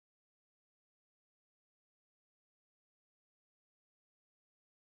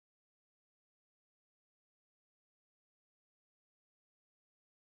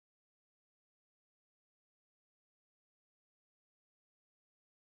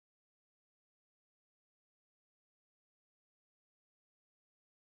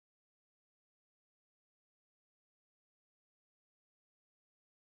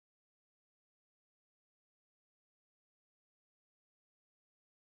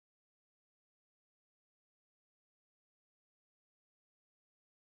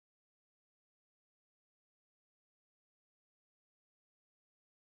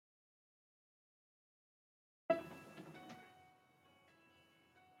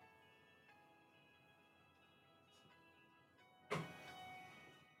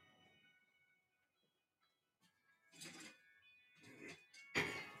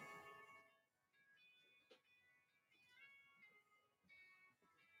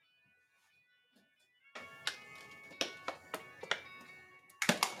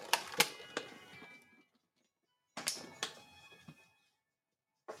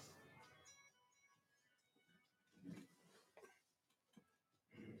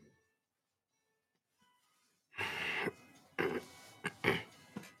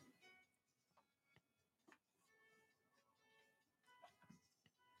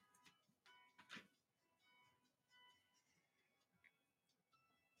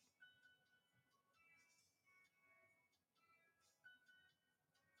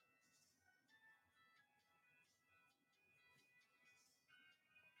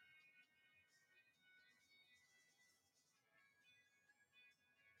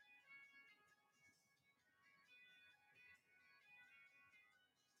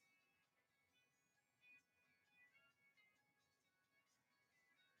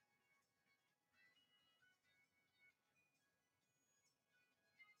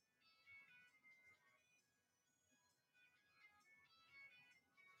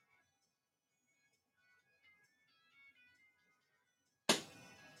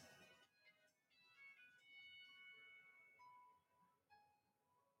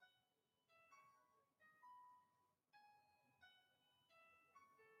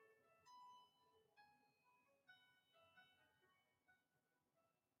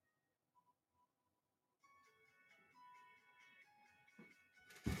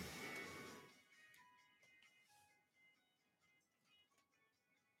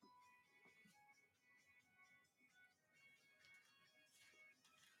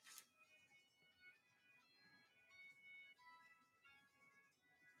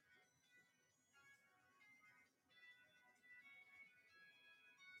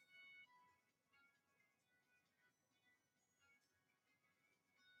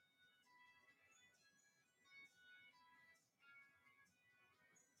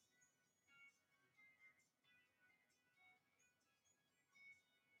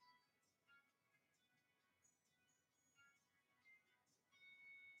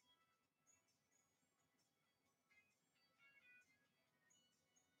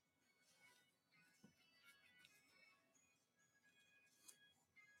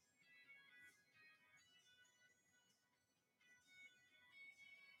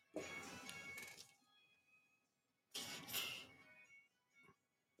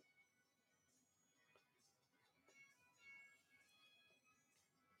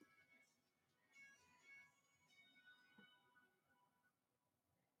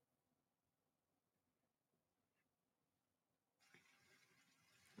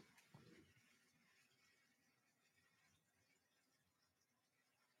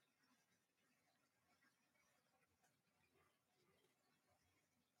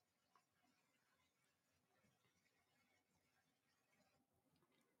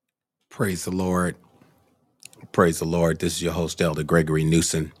Praise the Lord. Praise the Lord. This is your host, Elder Gregory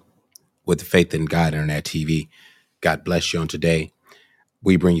Newsom, with the Faith in God Internet TV. God bless you on today.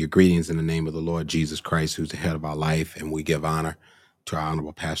 We bring you greetings in the name of the Lord Jesus Christ, who's the head of our life, and we give honor to our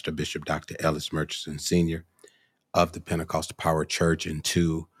Honorable Pastor Bishop Dr. Ellis Murchison Sr. of the Pentecostal Power Church, and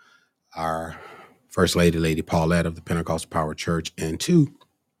to our First Lady, Lady Paulette of the Pentecostal Power Church, and to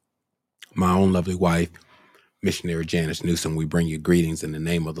my own lovely wife, Missionary Janice Newsom. We bring you greetings in the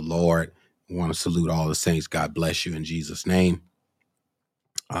name of the Lord. We want to salute all the saints. God bless you in Jesus' name.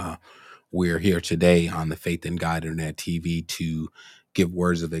 We're here today on the Faith in God Internet TV to give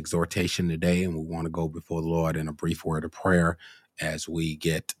words of exhortation today, and we want to go before the Lord in a brief word of prayer as we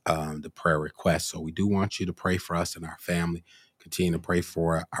get the prayer requests. So we do want you to pray for us and our family. Continue to pray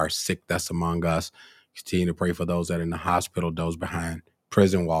for our sick that's among us. Continue to pray for those that are in the hospital, those behind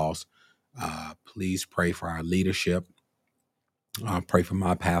prison walls. Please pray for our leadership. Pray for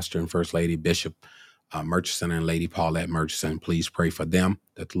my pastor and First Lady Bishop Murchison and Lady Paulette Murchison. Please pray for them,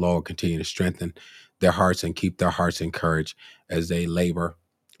 that the Lord continue to strengthen their hearts and keep their hearts encouraged as they labor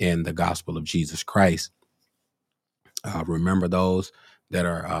in the gospel of Jesus Christ. Remember those that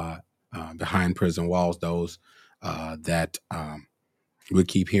are behind prison walls, those that we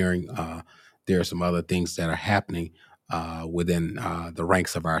keep hearing there are some other things that are happening within the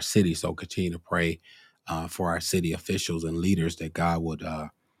ranks of our city. So continue to pray for our city officials and leaders, that God would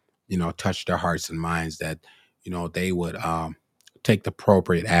touch their hearts and minds, that, they would take the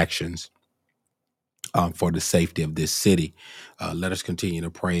appropriate actions for the safety of this city. Let us continue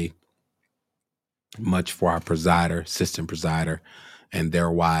to pray much for our presider, assistant presider, and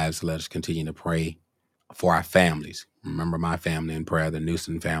their wives. Let us continue to pray for our families. Remember my family in prayer, the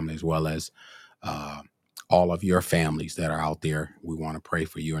Newsom family, as well as all of your families that are out there. We want to pray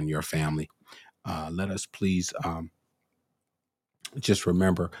for you and your family. Let us please just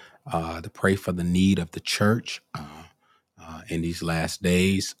remember to pray for the need of the church in these last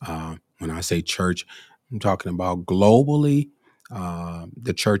days. When I say church, I'm talking about globally,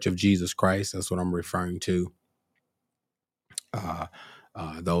 the Church of Jesus Christ. That's what I'm referring to.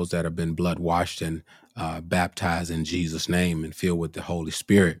 Those that have been blood washed and baptized in Jesus' name and filled with the Holy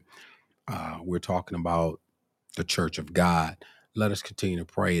Spirit. We're talking about the church of God. Let us continue to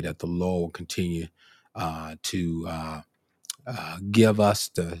pray that the Lord will continue to give us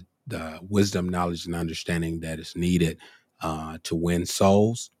the wisdom, knowledge, and understanding that is needed to win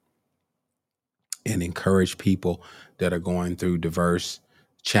souls and encourage people that are going through diverse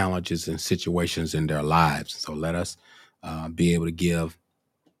challenges and situations in their lives. So let us be able to give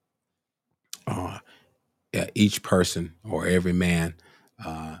each person or every man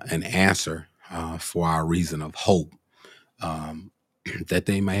an answer for our reason of hope, that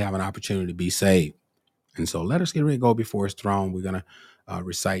they may have an opportunity to be saved. And so let us get ready to go before his throne. We're going to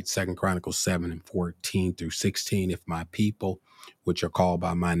recite 2 Chronicles 7:14 through 16. If my people, which are called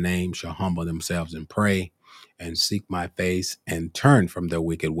by my name, shall humble themselves and pray and seek my face and turn from their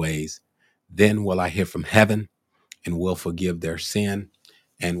wicked ways, then will I hear from heaven and will forgive their sin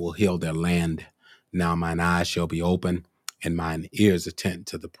and will heal their land. Now mine eyes shall be open and mine ears attend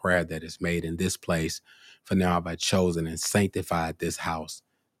to the prayer that is made in this place. For now have I chosen and sanctified this house,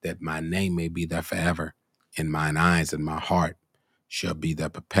 that my name may be there forever, and mine eyes and my heart shall be there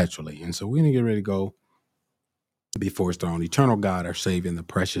perpetually. And so we're going to get ready to go before his throne. Eternal God, our Savior, in the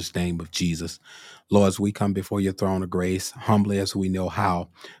precious name of Jesus. Lord, as we come before your throne of grace, humbly as we know how,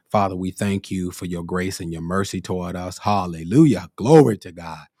 Father, we thank you for your grace and your mercy toward us. Hallelujah. Glory to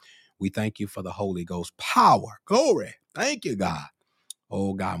God. We thank you for the Holy Ghost power. Glory. Thank you, God.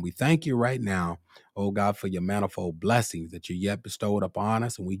 Oh, God, we thank you right now, oh, God, for your manifold blessings that you yet bestowed upon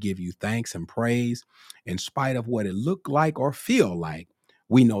us. And we give you thanks and praise in spite of what it looked like or feel like.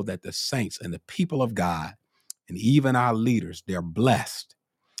 We know that the saints and the people of God and even our leaders, they're blessed.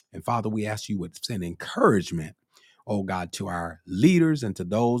 And Father, we ask you would send encouragement, oh, God, to our leaders and to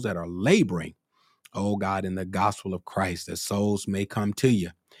those that are laboring, oh, God, in the gospel of Christ, that souls may come to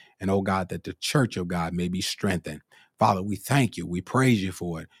you. And, oh, God, that the church of God may be strengthened. Father, we thank you. We praise you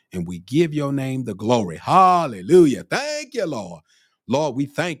for it. And we give your name the glory. Hallelujah. Thank you, Lord. Lord, we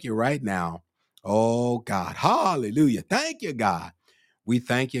thank you right now. Oh, God. Hallelujah. Thank you, God. We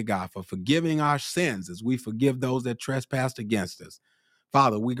thank you, God, for forgiving our sins as we forgive those that trespass against us.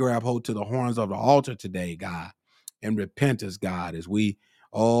 Father, we grab hold to the horns of the altar today, God, and repentance, God, as we,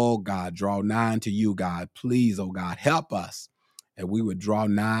 oh, God, draw nigh to you, God. Please, oh, God, help us, and we would draw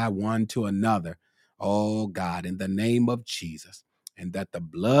nigh one to another, oh, God, in the name of Jesus, and that the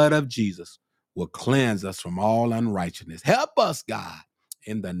blood of Jesus will cleanse us from all unrighteousness. Help us, God,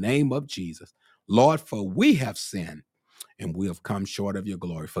 in the name of Jesus. Lord, for we have sinned, and we have come short of your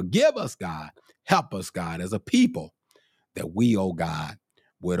glory. Forgive us, God. Help us, God, as a people, that we, oh God,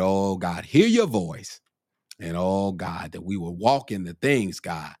 would, oh God, hear your voice. And oh God, that we will walk in the things,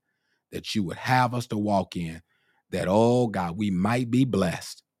 God, that you would have us to walk in, that, oh God, we might be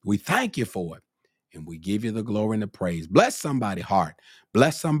blessed. We thank you for it. And we give you the glory and the praise. Bless somebody's heart.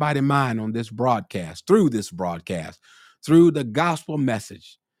 Bless somebody's mind on this broadcast, through the gospel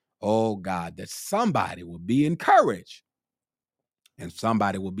message. Oh God, that somebody will be encouraged and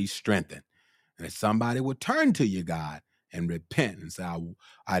somebody will be strengthened. And that somebody will turn to you, God, and repent and say,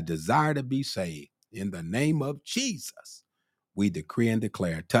 I desire to be saved. In the name of Jesus, we decree and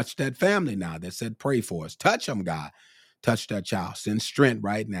declare. Touch that family now that said, pray for us. Touch them, God. Touch that child. Send strength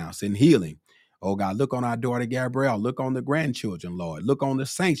right now. Send healing. Oh, God, look on our daughter, Gabrielle. Look on the grandchildren, Lord. Look on the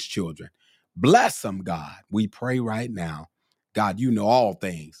saints' children. Bless them, God. We pray right now. God, you know all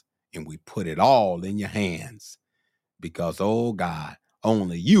things, and we put it all in your hands because, oh, God,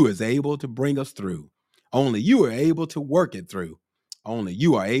 only you is able to bring us through. Only you are able to work it through. Only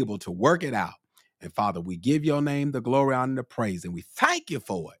you are able to work it out. And Father, we give your name the glory, honor, and the praise, and we thank you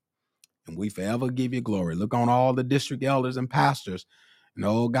for it. And we forever give you glory. Look on all the district elders and pastors and,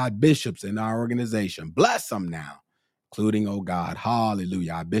 oh God, bishops in our organization. Bless them now, including, oh God,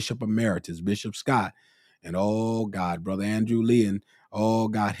 hallelujah, our Bishop Emeritus, Bishop Scott, and, oh God, Brother Andrew Lee, and, oh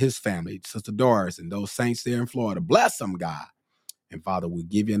God, his family, Sister Doris, and those saints there in Florida. Bless them, God. And Father, we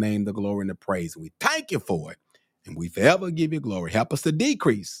give your name the glory and the praise. And we thank you for it. And we forever give you glory. Help us to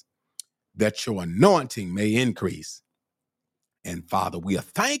decrease, that your anointing may increase. And Father, we'll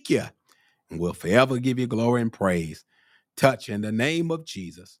thank you and we'll forever give you glory and praise. Touch in the name of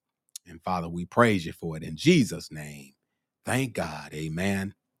Jesus. And Father, we praise you for it in Jesus' name. Thank God.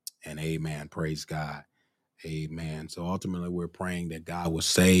 Amen and amen. Praise God. Amen. So ultimately, we're praying that God will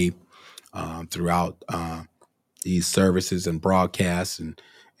save throughout these services and broadcasts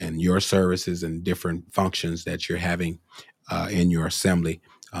and your services and different functions that you're having in your assembly.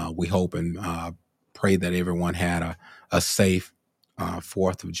 We hope and pray that everyone had a safe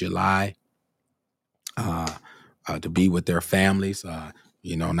 4th of July to be with their families.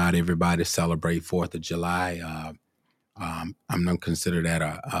 Not everybody celebrate 4th of July. I'm not consider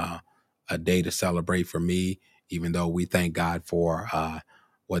that a day to celebrate for me, even though we thank God for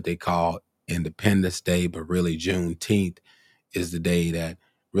what they call Independence Day, but really Juneteenth is the day that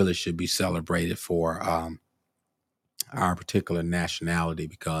really should be celebrated for our particular nationality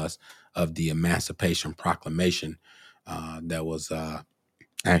because of the Emancipation Proclamation that was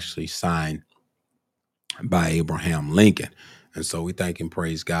actually signed by Abraham Lincoln. And so we thank and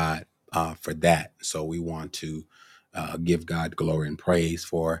praise God for that. So we want to give God glory and praise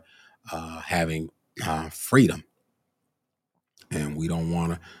for having freedom. And we don't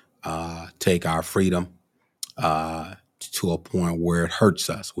want to take our freedom to a point where it hurts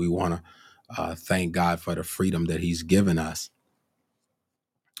us. We want to thank God for the freedom that he's given us,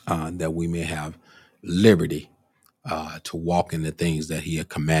 that we may have liberty to walk in the things that he had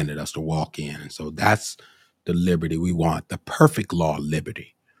commanded us to walk in. And so that's the liberty we want, the perfect law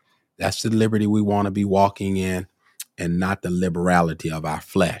liberty. That's the liberty we want to be walking in and not the liberality of our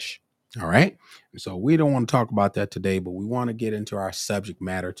flesh. All right. And so we don't want to talk about that today, but we want to get into our subject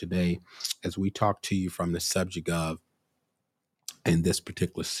matter today as we talk to you from the subject of, in this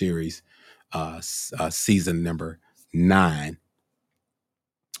particular series, season number 9.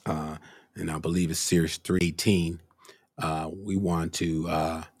 And I believe it's series 318. We want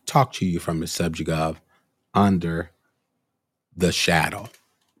to talk to you from the subject of under the shadow.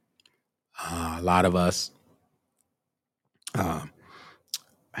 A lot of us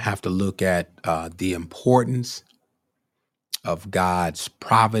have to look at the importance of God's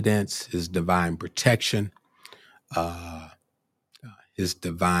providence, his divine protection, his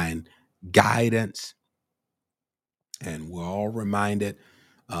divine guidance. And we're all reminded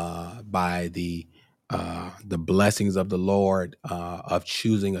by the blessings of the Lord of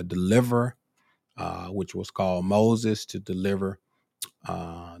choosing a deliverer, which was called Moses, to deliver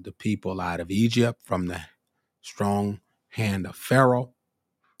the people out of Egypt from the strong hand of Pharaoh.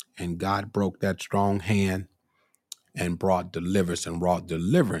 And God broke that strong hand and brought deliverance and wrought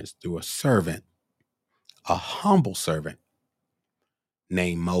deliverance through a servant, a humble servant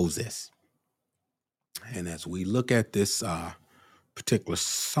named Moses. And as we look at this particular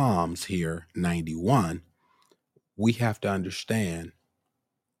Psalms here, 91, we have to understand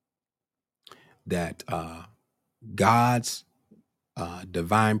that God's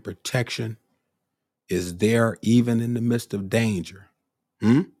divine protection is there even in the midst of danger.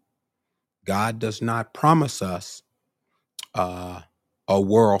 God does not promise us a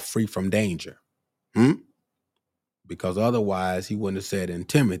world free from danger. because otherwise he wouldn't have said in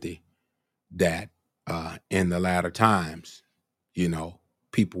Timothy that in the latter times,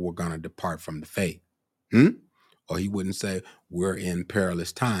 people were going to depart from the faith. Or he wouldn't say we're in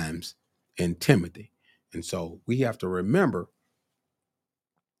perilous times in Timothy. And so we have to remember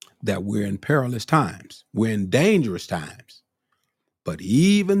that we're in perilous times. We're in dangerous times. But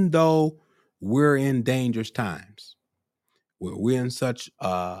even though we're in dangerous times, we're in such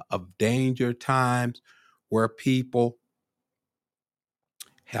of danger times where people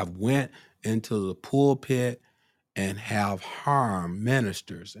have went into the pulpit and have harmed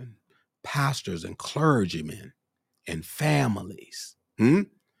ministers and pastors and clergymen and families. And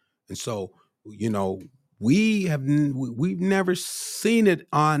so, we've never seen it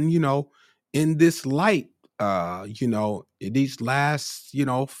on, in this light, in these last,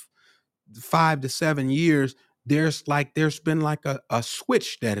 5 to 7 years, there's been like a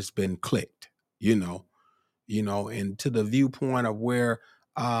switch that has been clicked, and to the viewpoint of where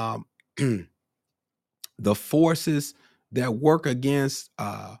um, the forces that work against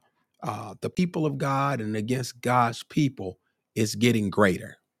the people of God and against God's people is getting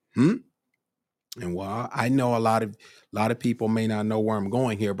greater. And well, I know a lot of people may not know where I'm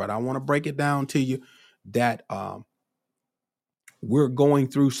going here, but I want to break it down to you that we're going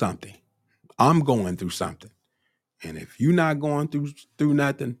through something. I'm going through something. And if you're not going through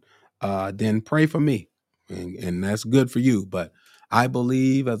nothing, then pray for me. And that's good for you. But I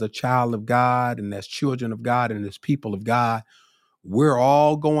believe as a child of God and as children of God and as people of God, we're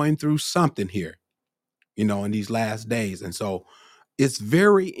all going through something here, in these last days. And so it's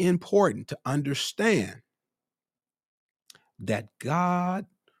very important to understand that God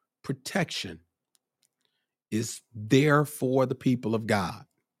protection is there for the people of God.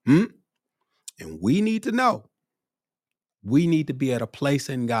 And we need to know, we need to be at a place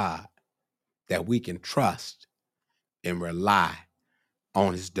in God that we can trust and rely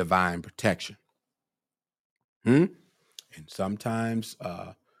on his divine protection. And sometimes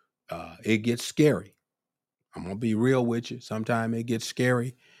it gets scary. I'm going to be real with you. Sometimes it gets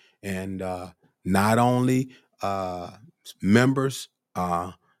scary. And not only members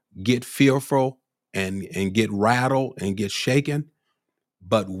get fearful and get rattled and get shaken,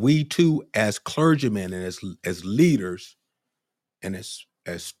 but we too, as clergymen and as leaders and as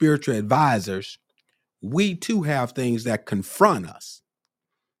spiritual advisors, we too have things that confront us.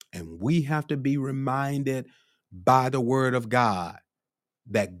 And we have to be reminded by the word of God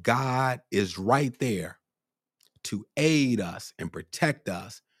that God is right there to aid us and protect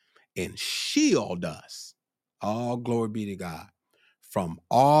us and shield us. All glory be to God from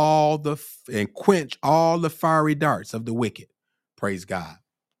and quench all the fiery darts of the wicked. Praise God.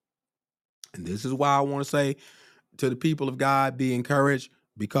 And this is why I want to say to the people of God, be encouraged,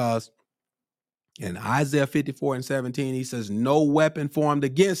 because in Isaiah 54:17, he says, no weapon formed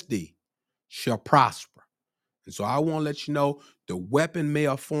against thee shall prosper. And so I want to let you know the weapon may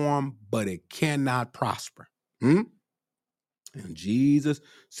have formed, but it cannot prosper. And Jesus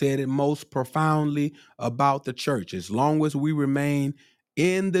said it most profoundly about the church. As long as we remain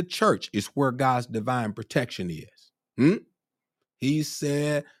in the church, is where God's divine protection is. He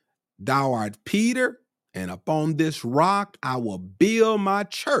said, thou art Peter, and upon this rock I will build my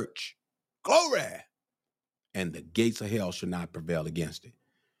church. Glory. And the gates of hell shall not prevail against it.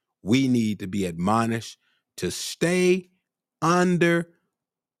 We need to be admonished to stay under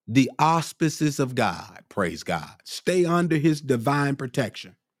the auspices of God. Praise God. Stay under his divine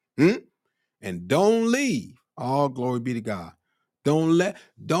protection. And don't leave. All glory be to God. Don't let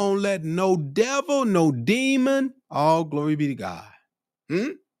no devil, no demon, all glory be to God.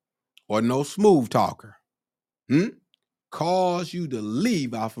 Or no smooth talker cause you to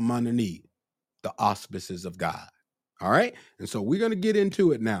leave out from underneath the auspices of God. All right. And so we're going to get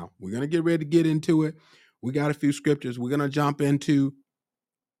into it now. We're going to get ready to get into it. We got a few scriptures. We're going to jump into,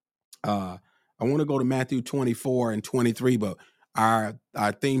 I want to go to Matthew 24 and 23, but our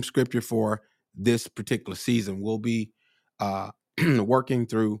theme scripture for this particular season will be working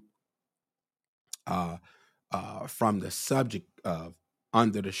through from the subject of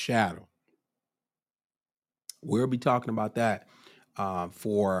under the shadow. We'll be talking about that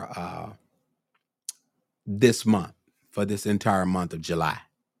for this month, for this entire month of July.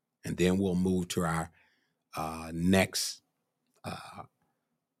 And then we'll move to our next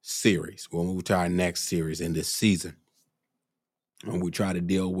series. We'll move to our next series in this season. And we try to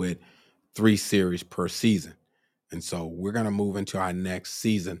deal with 3 series per season. And so we're going to move into our next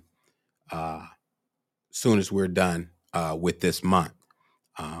season soon as we're done with this month.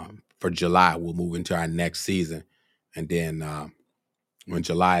 For July, we'll move into our next season. And then when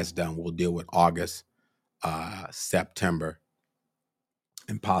July is done, we'll deal with August, September,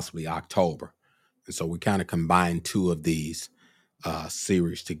 and possibly October. And so we kind of combined two of these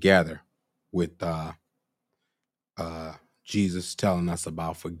series together with Jesus telling us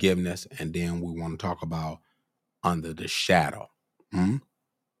about forgiveness, and then we want to talk about under the shadow.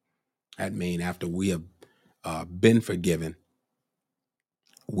 That means after we have been forgiven,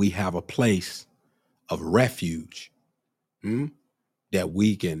 we have a place of refuge that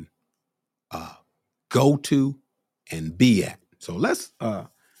we can go to and be at. So let's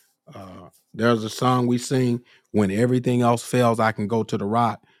there's a song we sing, when everything else fails, I can go to the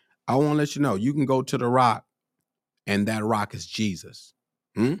rock. I want to let you know, you can go to the rock, and that rock is Jesus.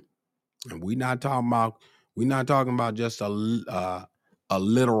 And we're not talking about just a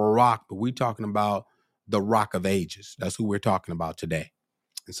literal rock, but we're talking about the Rock of Ages. That's who we're talking about today.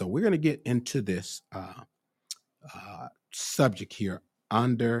 And so we're going to get into this subject here,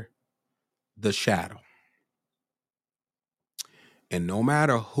 under the shadow. And no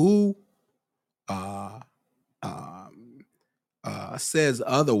matter who says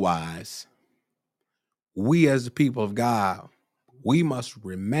otherwise, we as the people of God, we must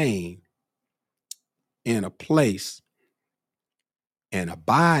remain in a place and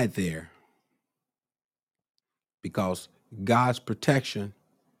abide there, because God's protection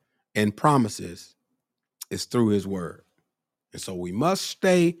and promises is through his word. And so we must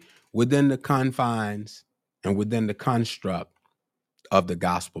stay within the confines and within the construct of the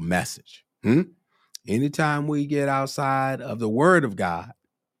gospel message. Anytime we get outside of the word of God,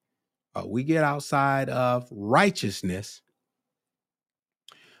 we get outside of righteousness,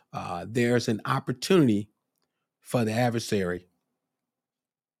 there's an opportunity for the adversary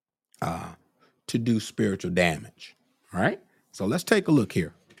to do spiritual damage. All right. So let's take a look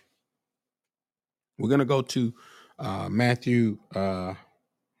here. We're going to go to Matthew, and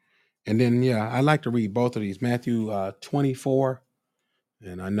then, I like to read both of these. Matthew 24,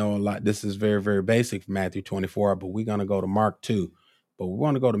 and I know a lot, this is very, very basic, Matthew 24, but we're going to go to Mark 2. But we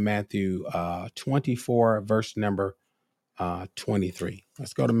want to go to Matthew 24, verse number 23.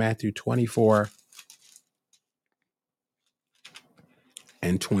 Let's go to Matthew 24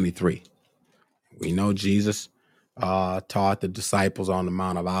 and 23. We know Jesus taught the disciples on the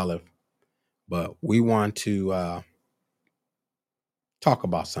Mount of Olives, but we want to talk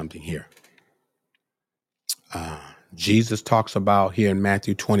about something here. Jesus talks about here in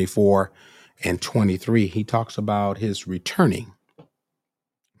Matthew 24 and 23, he talks about his returning,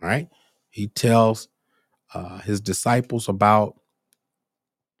 right? He tells his disciples about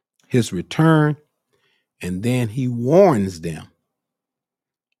his return, and then he warns them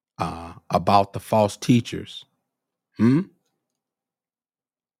about the false teachers.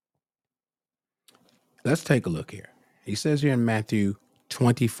 Let's take a look here. He says here in Matthew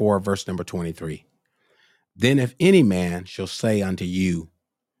 24, verse number 23, then if any man shall say unto you,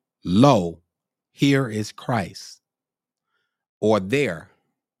 lo, here is Christ, or there,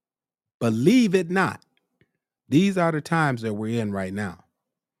 believe it not. These are the times that we're in right now.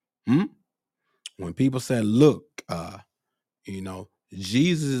 When people say, look,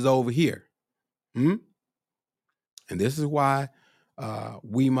 Jesus is over here. And this is why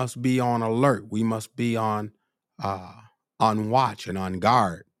we must be on alert. We must be on watch and on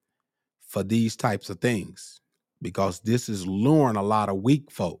guard for these types of things, because this is luring a lot of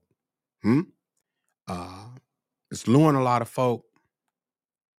weak folk. It's luring a lot of folk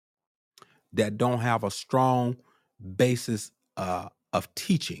that don't have a strong basis of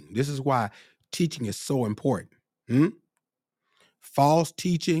teaching. This is why teaching is so important. False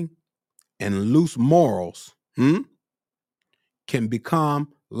teaching and loose morals can become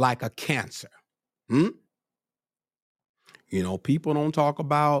like a cancer. People don't talk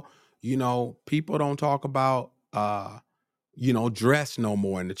about, dress no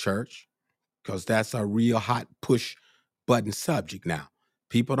more in the church, because that's a real hot push button subject now.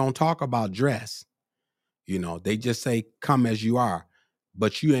 People don't talk about dress. They just say, come as you are,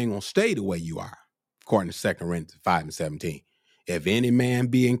 but you ain't gonna stay the way you are, according to 2 Corinthians 5 and 17. If any man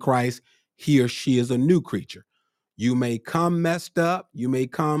be in Christ, he or she is a new creature. You may come messed up, you may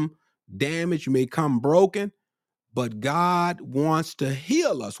come damaged, you may come broken, but God wants to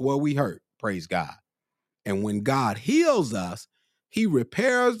heal us where we hurt. Praise God. And when God heals us, he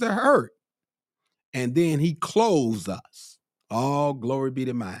repairs the hurt, and then he clothes us. All glory be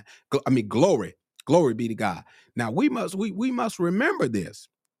to mine. Glory be to God. Now we must remember this.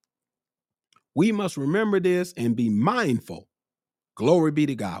 We must remember this and be mindful. Glory be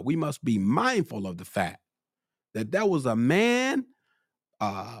to God. We must be mindful of the fact that there was a man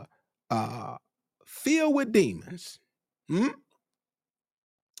filled with demons,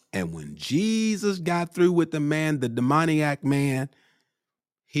 And when Jesus got through with the man, the demoniac man,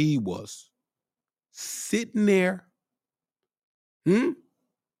 he was sitting there,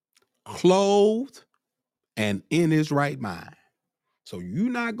 clothed and in his right mind. So you're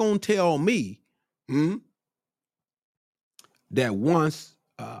not going to tell me that once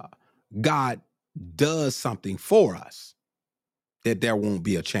God does something for us, that there won't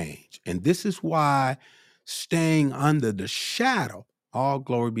be a change. And this is why staying under the shadow, all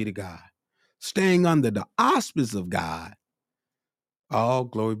glory be to God, staying under the auspice of God, all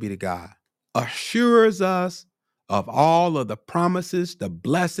glory be to God, assures us of all of the promises, the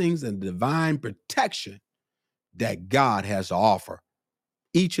blessings, and divine protection that God has to offer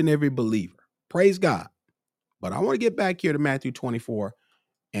each and every believer. Praise God. But I want to get back here to Matthew 24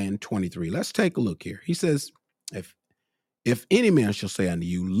 and 23. Let's take a look here. He says, if any man shall say unto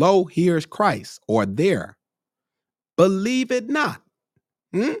you, lo, here is Christ, or there, believe it not.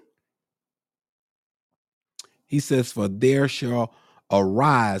 He says, for there shall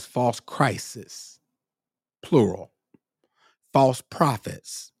arise false Christs, plural, false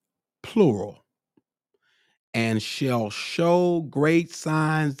prophets, plural, and shall show great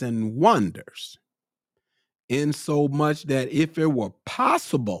signs and wonders, insomuch that if it were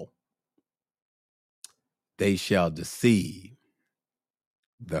possible, they shall deceive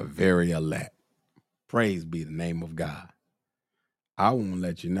the very elect. Praise be the name of God. I want to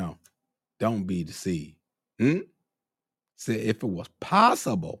let you know, don't be deceived. Say if it was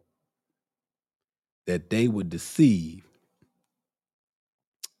possible that they would deceive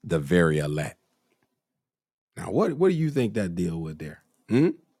the very elect. Now, what do you think that deal with there?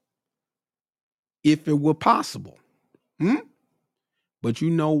 If it were possible. But you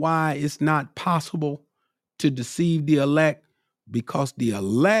know why it's not possible to deceive the elect? Because the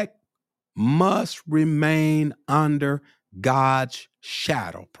elect must remain under God's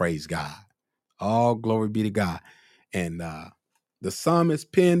shadow. Praise God. All glory be to God. And the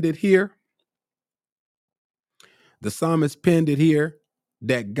psalmist penned it here. The psalmist penned it here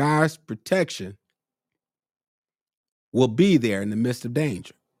that God's protection will be there in the midst of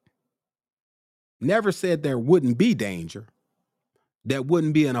danger. Never said there wouldn't be danger. There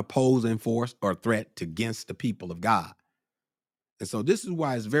wouldn't be an opposing force or threat against the people of God. And so this is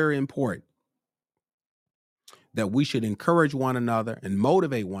why it's very important that we should encourage one another and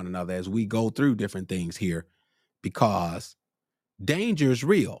motivate one another as we go through different things here, because danger is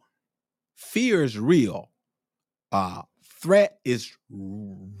real. Fear is real. Threat is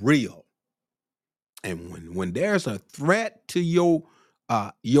real. And when there's a threat to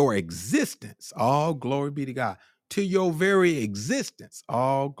your existence, all glory be to God, to your very existence,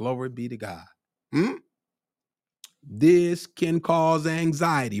 all glory be to God. This can cause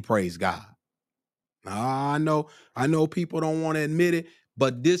anxiety, praise God. I know people don't want to admit it,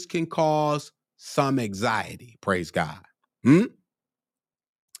 but this can cause some anxiety, praise God.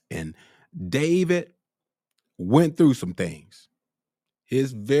 And David went through some things.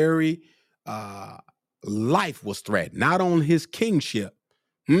 His very life was threatened, not on his kingship,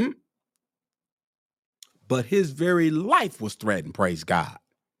 but his very life was threatened, praise God.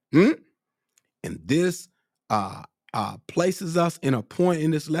 And this places us in a point in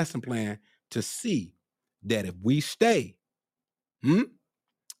this lesson plan to see that if we stay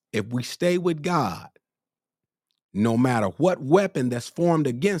with God, no matter what weapon that's formed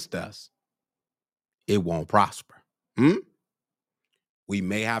against us, it won't prosper. We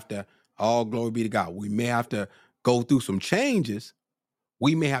may have to, all glory be to God, we may have to go through some changes.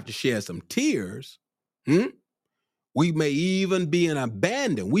 We may have to shed some tears. We may even be in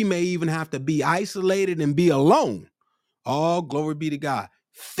abandon. We may even have to be isolated and be alone. All glory be to God,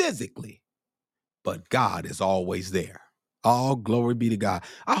 physically. But God is always there. All glory be to God.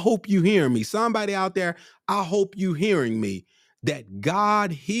 I hope you hear me. Somebody out there, I hope you hearing me, that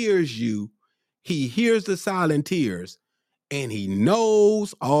God hears you. He hears the silent tears, and he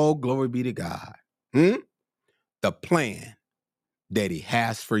knows, all glory be to God, the plan that he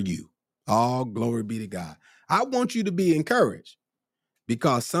has for you. All glory be to God. I want you to be encouraged,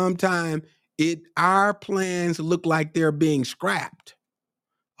 because sometimes our plans look like they're being scrapped.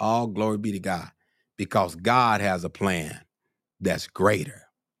 All glory be to God, because God has a plan that's greater.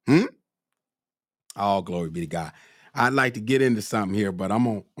 All glory be to God. I'd like to get into something here, but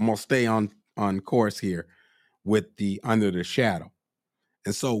I'm gonna stay on course here with the under the shadow.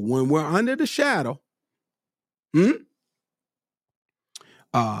 And so when we're under the shadow,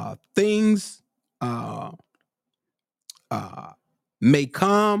 things may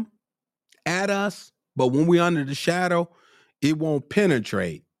come at us, but when we're under the shadow, it won't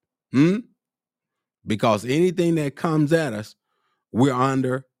penetrate. Because anything that comes at us, we're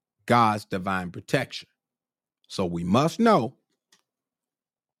under God's divine protection. So we must know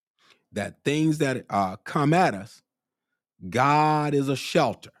that things that come at us, God is a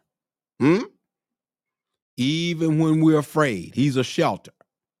shelter. Even when we're afraid, he's a shelter.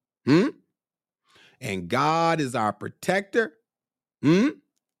 And God is our protector. And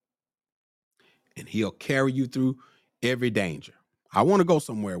he'll carry you through every danger. I want to go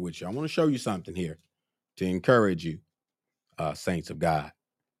somewhere with you. I want to show you something here to encourage you, saints of God.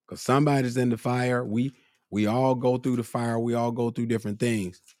 Because somebody's in the fire. We all go through the fire. We all go through different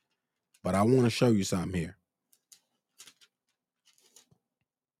things. But I want to show you something here.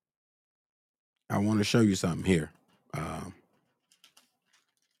 I want to show you something here.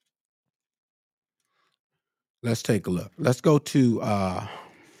 Let's take a look. Let's go to, I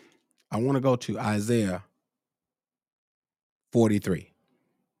want to go to Isaiah 43.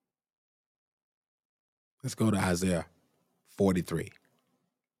 Let's go to Isaiah 43.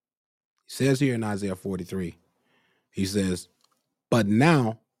 He says here in Isaiah 43, he says, "But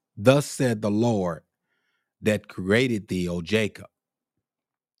now, thus said the Lord that created thee, O Jacob,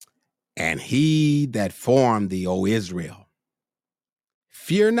 and he that formed thee, O Israel,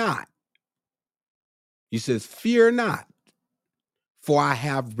 fear not." He says, "Fear not, for I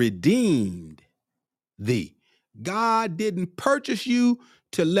have redeemed thee." God didn't purchase you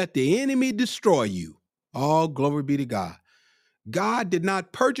to let the enemy destroy you. All glory be to God. God did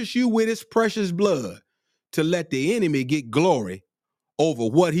not purchase you with his precious blood to let the enemy get glory over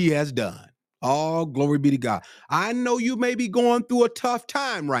what he has done. All glory be to God. I know you may be going through a tough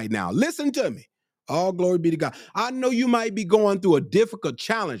time right now. Listen to me. All glory be to God. I know you might be going through a difficult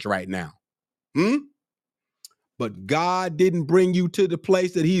challenge right now. But God didn't bring you to the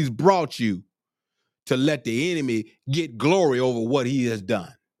place that he's brought you to let the enemy get glory over what he has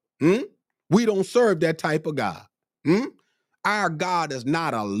done. We don't serve that type of God. Our God is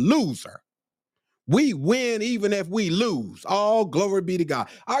not a loser. We win even if we lose. All glory be to God.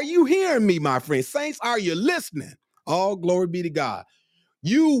 Are you hearing me, my friend? Saints, are you listening? All glory be to God.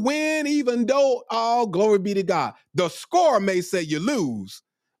 You win even though, all glory be to God, the score may say you lose,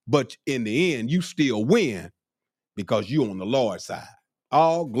 but in the end, you still win because you on the Lord's side.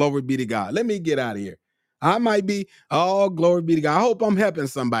 All glory be to God. Let me get out of here. I might be, all glory be to God. I hope I'm helping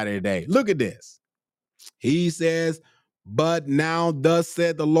somebody today. Look at this. He says, "But now thus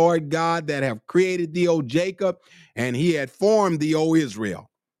said the Lord God that have created thee, O Jacob, and he had formed thee, O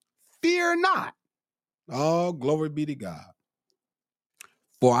Israel. Fear not." All glory be to God.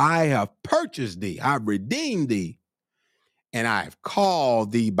 "For I have purchased thee, I have redeemed thee, and I have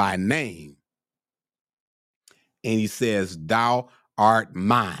called thee by name." And he says, "Thou art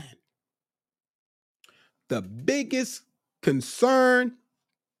mine." The biggest concern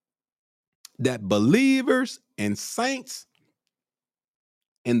that believers and saints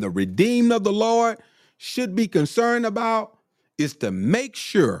and the redeemed of the Lord should be concerned about is to make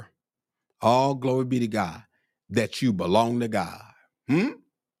sure, all glory be to God, that you belong to God.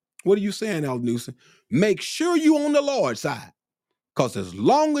 What are you saying, Elder Newsom? Make sure you on the Lord's side. Because as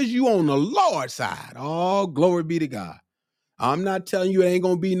long as you on the Lord's side, all glory be to God. I'm not telling you it ain't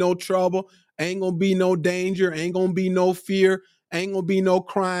going to be no trouble, ain't going to be no danger, ain't going to be no fear, ain't going to be no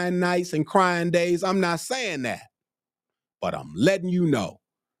crying nights and crying days. I'm not saying that. But I'm letting you know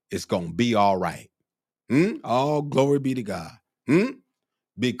it's going to be all right. All glory be to God.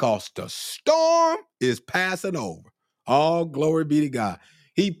 Because the storm is passing over. All glory be to God.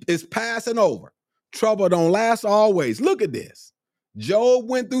 He is passing over. Trouble don't last always. Look at this. Job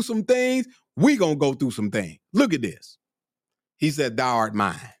went through some things. We going to go through some things. Look at this. He said, "Thou art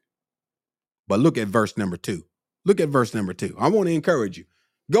mine." But look at verse number 2. Look at verse number 2. I want to encourage you.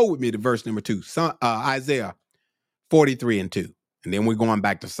 Go with me to verse number 2. Isaiah 43 and 2. And then we're going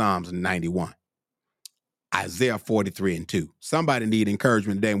back to Psalms 91. Isaiah 43 and 2. Somebody need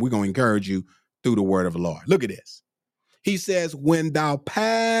encouragement today, and we're going to encourage you through the word of the Lord. Look at this. He says, "When thou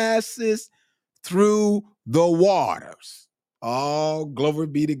passest through the waters," all glory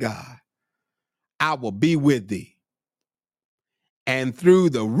be to God, "I will be with thee. And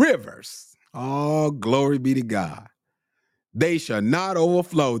through the rivers," all glory be to God, "they shall not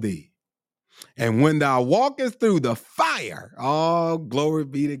overflow thee. And when thou walkest through the fire," all glory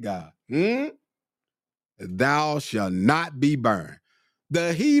be to God, "thou shalt not be burned."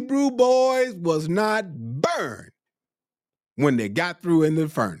 The Hebrew boys was not burned when they got through in the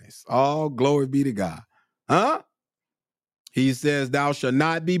furnace. All glory be to God. He says, "Thou shalt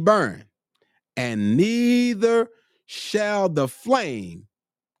not be burned, and neither shall the flame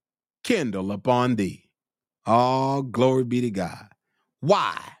kindle upon thee." All glory be to God.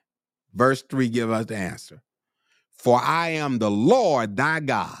 Why? Verse 3 gives us the answer. "For I am the Lord thy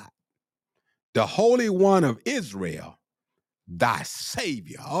God." the Holy One of Israel, thy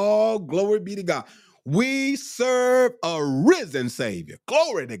Savior. Oh, glory be to God. We serve a risen Savior.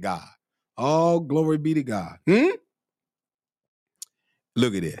 Glory to God. Oh, glory be to God.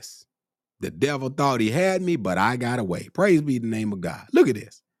 Look at this. The devil thought he had me, but I got away. Praise be the name of God. Look at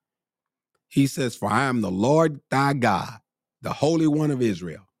this. He says, for I am the Lord thy God, the Holy One of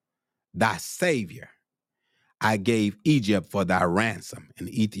Israel, thy Savior. I gave Egypt for thy ransom, and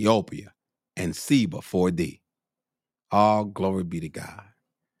Ethiopia and Seba for thee. All glory be to God.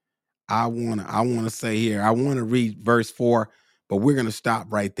 I wanna say here, I want to read verse 4, but we're gonna stop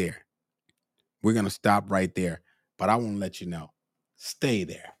right there. We're gonna stop right there. But I want to let you know, stay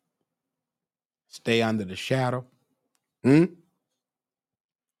there. Stay under the shadow. And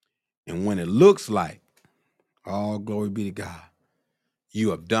when it looks like, all glory be to God, you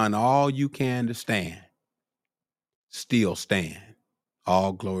have done all you can to stand, still stand.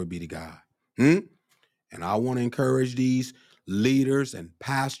 All glory be to God. And I want to encourage these leaders and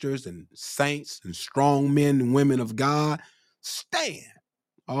pastors and saints and strong men and women of God, stand.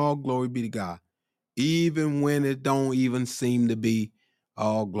 All glory be to God. Even when it don't even seem to be,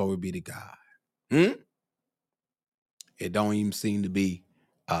 all glory be to God. It don't even seem to be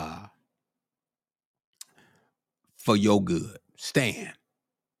for your good. Stand.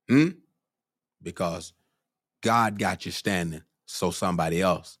 Because God got you standing so somebody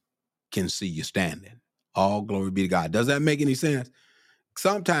else can see you standing. All glory be to God. Does that make any sense?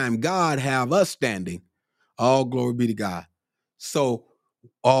 Sometimes God have us standing. All glory be to God. So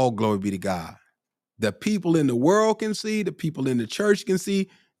all glory be to God. The people in the world can see, the people in the church can see,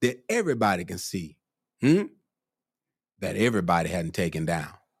 that everybody can see. That everybody hadn't taken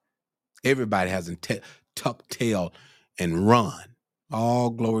down. Everybody hasn't tucked tail and run. All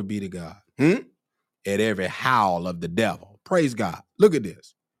glory be to God. At every howl of the devil. Praise God. Look at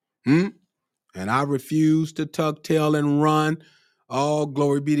this. And I refuse to tuck tail and run. All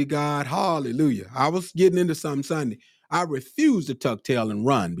glory be to God. Hallelujah. I was getting into something Sunday. I refuse to tuck tail and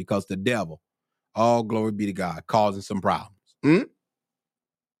run because the devil, all glory be to God, causing some problems.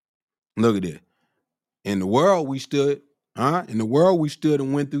 Look at this. In the world we stood, In the world we stood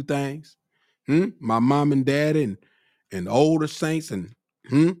and went through things. My mom and dad and older saints and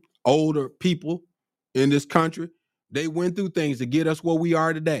older people in this country, they went through things to get us where we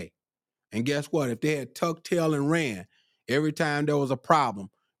are today. And guess what? If they had tucked tail and ran, every time there was a problem,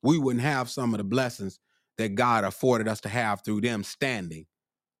 we wouldn't have some of the blessings that God afforded us to have through them standing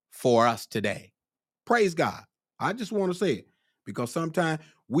for us today. Praise God. I just want to say it because sometimes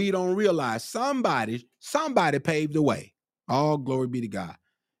we don't realize somebody paved the way. All glory be to God.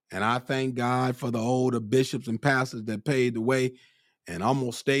 And I thank God for the older bishops and pastors that paved the way, and I'm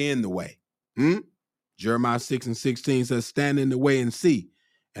going to stay in the way. Jeremiah 6:16 says, stand in the way and see,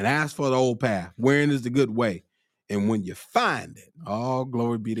 and ask for the old path. Wherein is the good way? And when you find it, all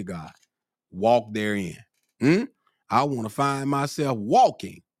glory be to God, walk therein. I want to find myself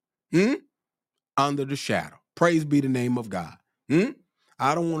walking under the shadow. Praise be the name of God.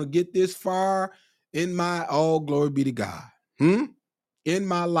 I don't want to get this far in my, all glory be to God. In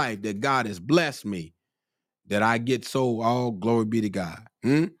my life that God has blessed me, that I get so, all glory be to God.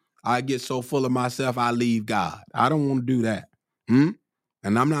 I get so full of myself, I leave God. I don't want to do that. And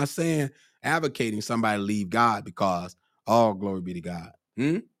I'm not saying advocating somebody leave God because, all glory be to God,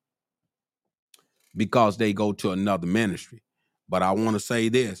 because they go to another ministry. But I want to say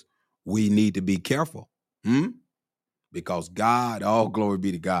this, we need to be careful. Because God, all glory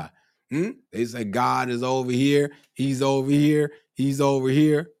be to God. They say God is over here, he's over here, he's over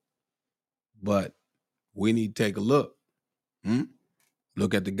here. But we need to take a look.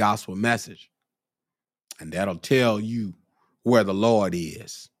 Look at the gospel message. And that'll tell you where the Lord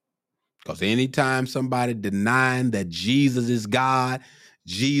is. Because anytime somebody denying that Jesus is God,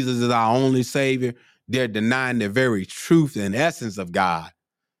 Jesus is our only Savior, they're denying the very truth and essence of God.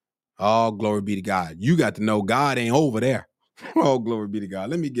 All glory be to God. You got to know God ain't over there. All glory be to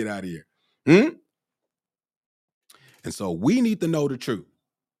God. Let me get out of here. And so we need to know the truth.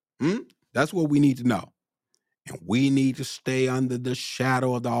 That's what we need to know. And we need to stay under the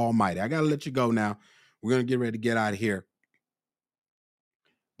shadow of the Almighty. I got to let you go now. We're going to get ready to get out of here.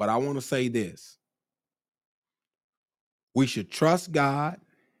 But I want to say this. We should trust God.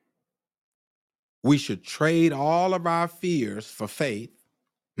 We should trade all of our fears for faith.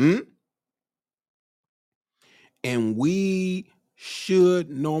 And we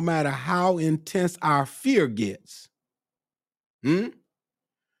should, no matter how intense our fear gets,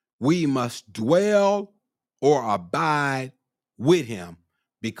 we must dwell or abide with him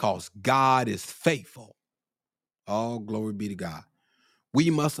because God is faithful. All glory be to God. We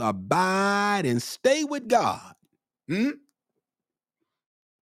must abide and stay with God. Hmm?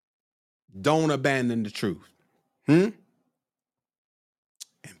 Don't abandon the truth. Hmm?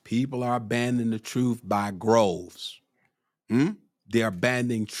 And people are abandoning the truth by groves. Hmm? They're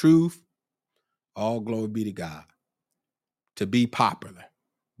abandoning truth. All glory be to God. To be popular.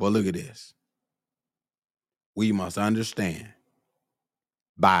 But look at this. We must understand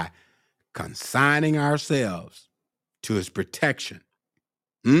by consigning ourselves to his protection,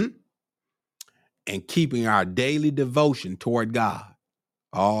 and keeping our daily devotion toward God.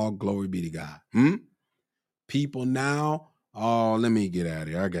 All glory be to God. People now, oh, let me get out of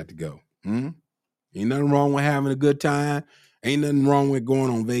here. I got to go. Ain't nothing wrong with having a good time. Ain't nothing wrong with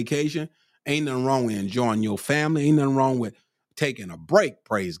going on vacation. Ain't nothing wrong with enjoying your family. Ain't nothing wrong with taking a break,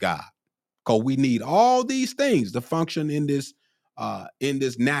 praise God. Because we need all these things to function in this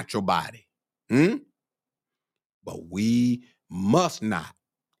natural body. But we must not,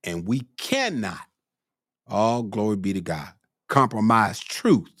 and we cannot, all glory be to God, compromise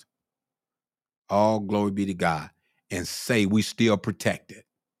truth, all glory be to God, and say we still protected.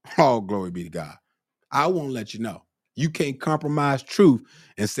 All glory be to God. I won't let you know. You can't compromise truth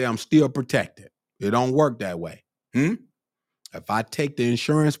and say I'm still protected. It don't work that way. If I take the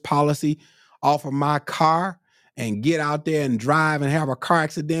insurance policy off of my car and get out there and drive and have a car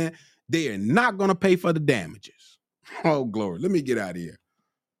accident, they are not going to pay for the damages. Oh, glory. Let me get out of here.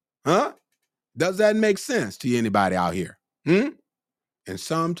 Huh? Does that make sense to anybody out here? And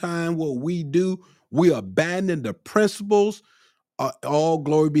sometimes what we do, we abandon the principles. All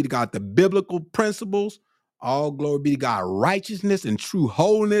glory be to God, the biblical principles. All glory be to God, righteousness and true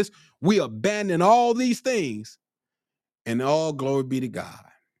holiness. We abandon all these things. And all glory be to God.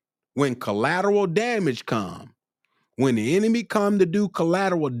 When collateral damage comes, when the enemy come to do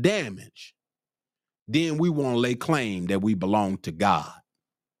collateral damage, then we want to lay claim that we belong to God.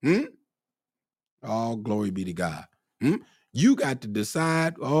 All glory be to God. You got to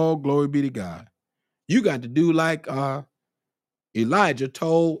decide, all glory be to God. You got to do like Elijah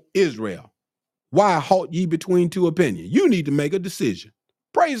told Israel, why halt ye between two opinions? You need to make a decision.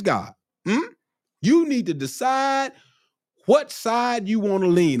 Praise God. You need to decide what side you want to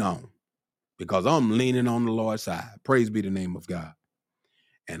lean on, because I'm leaning on the Lord's side. Praise be the name of God.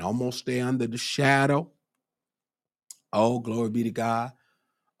 And I'm going to stay under the shadow, oh, glory be to God,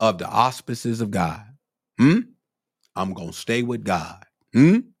 of the auspices of God. I'm going to stay with God.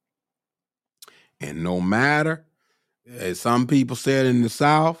 And no matter, as some people said in the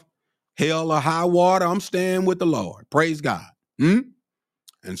South, hell or high water, I'm staying with the Lord. Praise God. And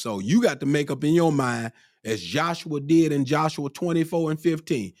so you got to make up in your mind, as Joshua did in Joshua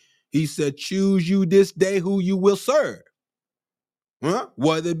 24:15. He said, choose you this day who you will serve.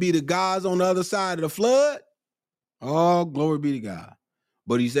 Whether it be the gods on the other side of the flood, all glory be to God.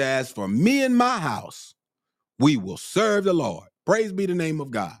 But he says, as for me and my house, we will serve the Lord. Praise be the name of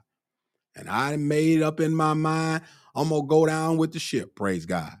God. And I made up in my mind, I'm going to go down with the ship. Praise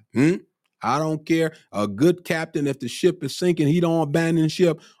God. I don't care. A good captain, if the ship is sinking, he don't abandon the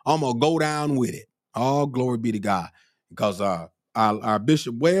ship. I'm going to go down with it. All glory be to God. Because our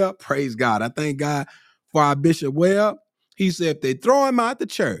Bishop Webb, praise God. I thank God for our Bishop Webb. He said, if they throw him out the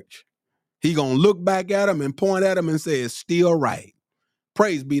church, he going to look back at him and point at him and say, it's still right.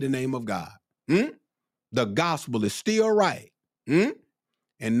 Praise be the name of God. The gospel is still right.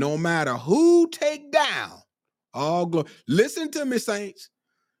 And no matter who take down, all glory. Listen to me, saints.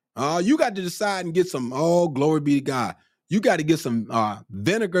 You got to decide and get some, oh, glory be to God. You got to get some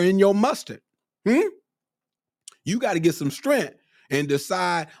vinegar in your mustard. You got to get some strength and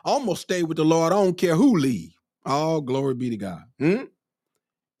decide, I'm going to stay with the Lord. I don't care who leave. All glory be to God.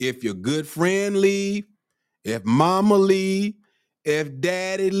 If your good friend leave, if mama leave, if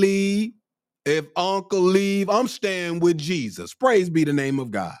daddy leave, if uncle leave, I'm staying with Jesus. Praise be the name of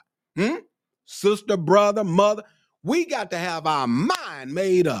God. Sister, brother, mother, we got to have our mind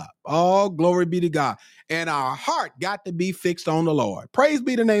made up. All glory be to God. And our heart got to be fixed on the Lord. Praise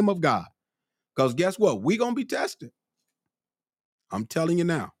be the name of God. Because guess what? We're going to be tested. I'm telling you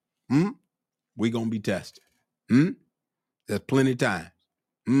now. We're going to be tested. There's plenty of time.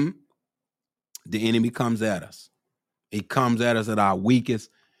 The enemy comes at us. He comes at us at our weakest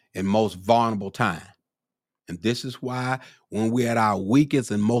and most vulnerable time. And this is why when we're at our weakest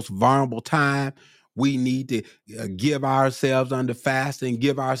and most vulnerable time, we need to give ourselves under fasting,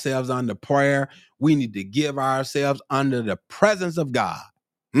 give ourselves under prayer. We need to give ourselves under the presence of God.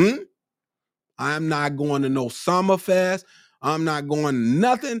 I'm not going to no summer fest. I'm not going to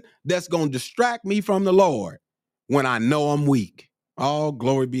nothing that's going to distract me from the Lord when I know I'm weak. All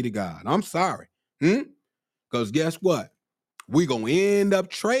glory be to God. I'm sorry. Because guess what? We're going to end up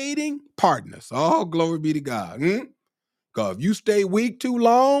trading partners. All glory be to God. Because if you stay weak too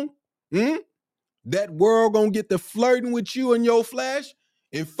long, that world going to get to flirting with you and your flesh.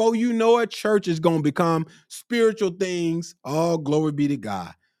 And before you know it, church is going to become spiritual things. All glory be to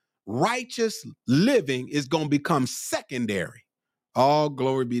God. Righteous living is going to become secondary. All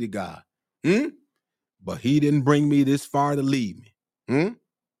glory be to God. But he didn't bring me this far to leave me.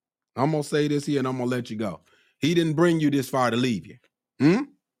 I'm going to say this here and I'm going to let you go. He didn't bring you this far to leave you. And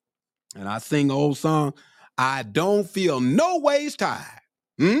I sing an old song, I don't feel no ways tired.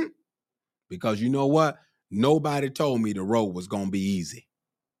 Because you know what? Nobody told me the road was going to be easy.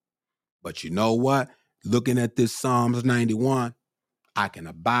 But you know what? Looking at this Psalms 91, I can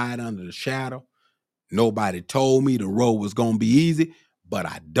abide under the shadow. Nobody told me the road was going to be easy, but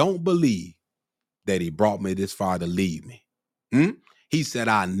I don't believe that he brought me this far to leave me. He said,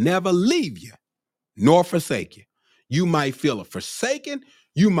 I'll never leave you nor forsake you. You might feel forsaken.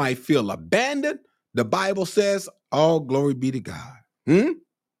 You might feel abandoned. The Bible says, all glory be to God,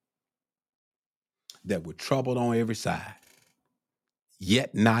 that we're troubled on every side,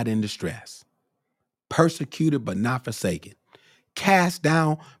 yet not in distress, persecuted but not forsaken, cast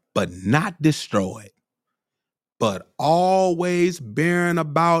down but not destroyed, but always bearing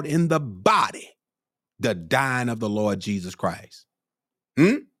about in the body the dying of the Lord Jesus Christ.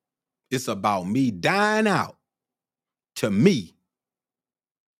 It's about me dying out to me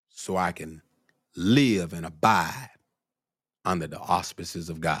so I can live and abide under the auspices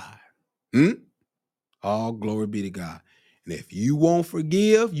of God. All glory be to God. And if you won't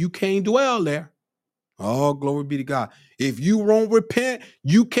forgive, you can't dwell there. All glory be to God. If you won't repent,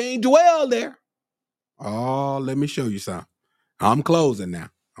 you can't dwell there. Oh, let me show you something. I'm closing now.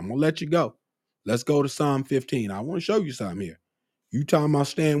 I'm going to let you go. Let's go to Psalm 15. I want to show you something here. You talking about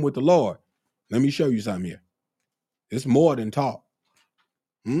staying with the Lord. Let me show you something here. It's more than talk.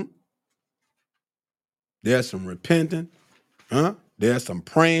 There's some repenting. There's some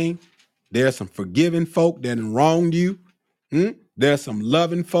praying. There's some forgiving folk that wronged you. There's some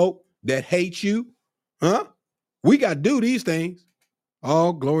loving folk that hate you. We got to do these things.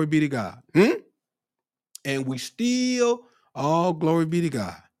 All glory be to God. And we still, all glory be to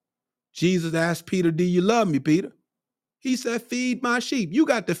God. Jesus asked Peter, do you love me, Peter? He said, feed my sheep. You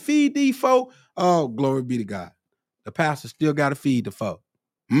got to feed these folk. Oh, glory be to God. The pastor still got to feed the folk.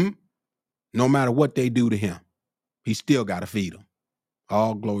 No matter what they do to him, he still got to feed them.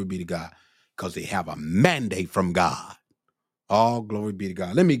 All glory be to God. Because they have a mandate from God. All glory be to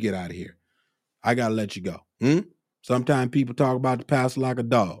God. Let me get out of here. I got to let you go. Sometimes people talk about the pastor like a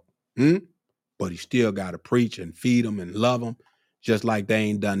dog. But he still got to preach and feed them and love them just like they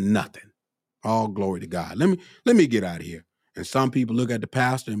ain't done nothing. All glory to God. Let me get out of here. And some people look at the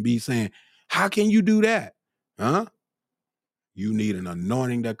pastor and be saying, how can you do that? You need an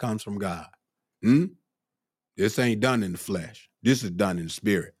anointing that comes from God. This ain't done in the flesh. This is done in the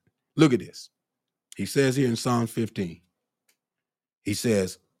spirit. Look at this. He says here in Psalm 15, he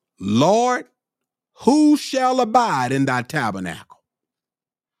says, Lord, who shall abide in thy tabernacle?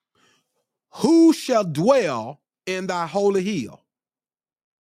 Who shall dwell in thy holy hill?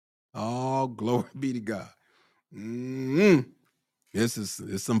 Oh, glory be to God. This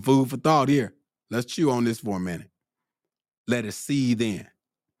is some food for thought here. Let's chew on this for a minute. Let it seethe in.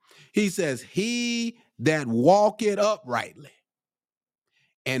 He says, he that walketh uprightly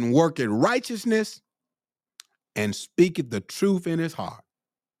and worketh righteousness and speaketh the truth in his heart.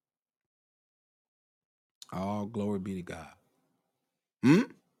 Oh, glory be to God.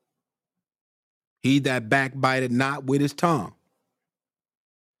 He that backbiteth not with his tongue,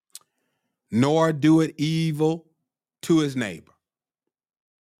 nor doeth evil to his neighbor.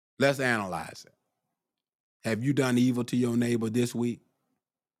 Let's analyze it. Have you done evil to your neighbor this week?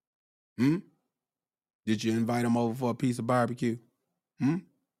 Did you invite him over for a piece of barbecue?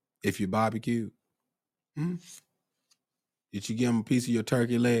 If you barbecued? Did you give him a piece of your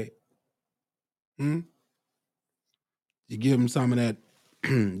turkey leg? You give him some of that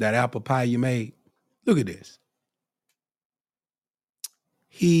that apple pie you made? Look at this.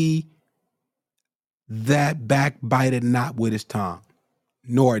 He that backbiteth not with his tongue,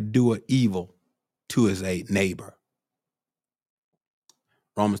 nor doeth evil to his neighbor.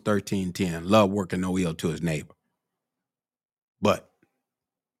 Romans 13:10, love working no ill to his neighbor. But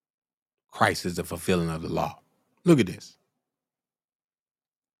Christ is the fulfilling of the law. Look at this.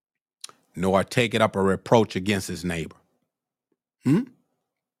 Nor take it up a reproach against his neighbor.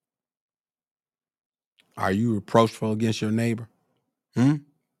 Are you reproachful against your neighbor?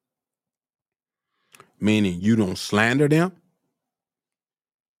 Meaning you don't slander them?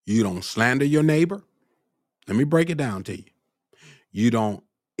 You don't slander your neighbor? Let me break it down to you. You don't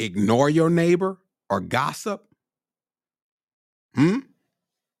ignore your neighbor or gossip. Hmm?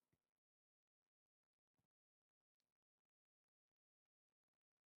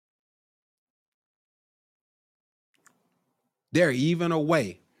 There even a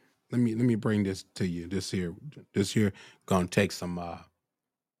way. Let me bring this to you. This here gonna take some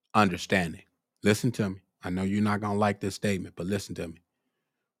understanding. Listen to me. I know you're not gonna like this statement, but listen to me.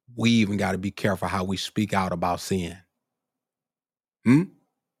 We even got to be careful how we speak out about sin. Hmm?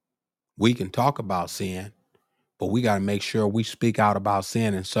 We can talk about sin, but we got to make sure we speak out about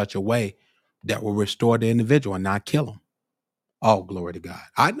sin in such a way that will restore the individual and not kill them. Oh, glory to God.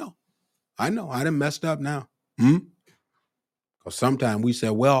 I know. I done messed up now. Hmm? Because sometimes we say,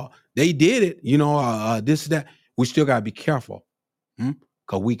 well, they did it, this, that. We still got to be careful.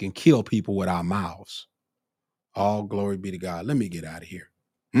 Because we can kill people with our mouths. All glory be to God. Let me get out of here.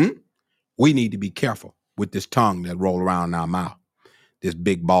 Hmm? We need to be careful with this tongue that roll around in our mouth, this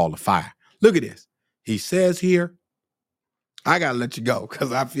big ball of fire. Look at this. He says here, I got to let you go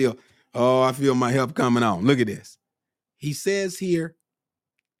because I feel my help coming on. Look at this. He says here,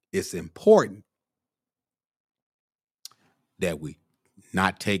 it's important that we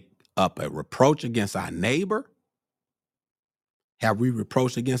not take up a reproach against our neighbor. Have we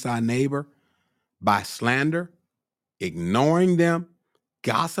reproached against our neighbor by slander, ignoring them,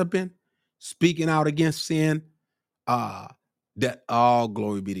 gossiping, speaking out against sin? That all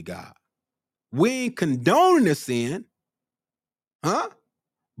glory be to God. We ain't condoning the sin, huh?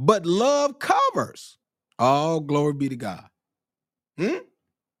 But love covers. All glory be to God. Hmm?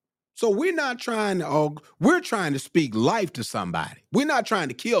 So we're trying to speak life to somebody. We're not trying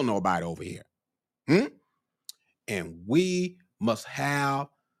to kill nobody over here. Hmm? And we must have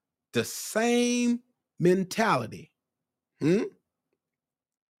the same mentality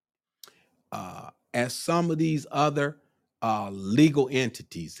as some of these other legal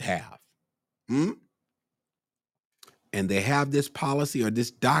entities have. Hmm? And they have this policy or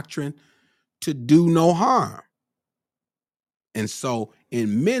this doctrine to do no harm. And so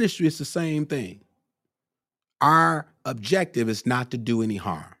in ministry, it's the same thing. Our objective is not to do any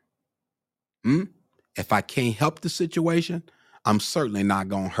harm. If I can't help the situation, I'm certainly not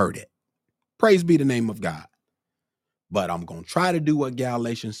going to hurt it. Praise be the name of God. But I'm going to try to do what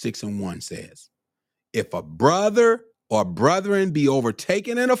Galatians 6:1 says. If a brother or brethren be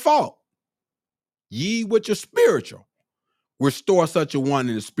overtaken in a fault, ye which are spiritual, restore such a one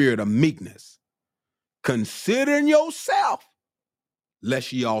in the spirit of meekness, considering yourself,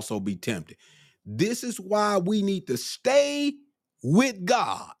 lest ye also be tempted. This is why we need to stay with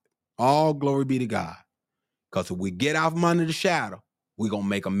God. All glory be to God. Because if we get out from under the shadow, we're going to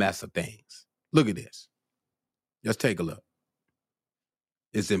make a mess of things. Look at this. Let's take a look.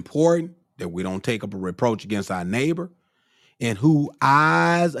 It's important that we don't take up a reproach against our neighbor, in whose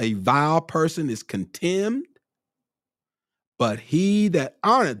eyes a vile person is contemned, but he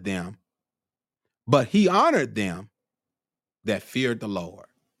honored them that feared the Lord.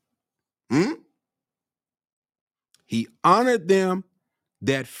 He honored them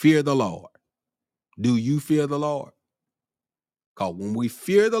that fear the Lord. Do you fear the Lord? Because when we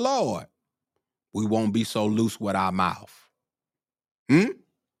fear the Lord, we won't be so loose with our mouth.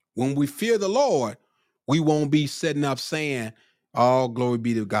 When we fear the Lord, we won't be sitting up saying, all glory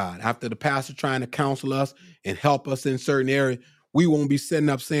be to God. After the pastor trying to counsel us and help us in certain areas, we won't be sitting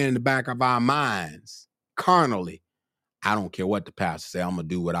up saying in the back of our minds, carnally, I don't care what the pastor say, I'm going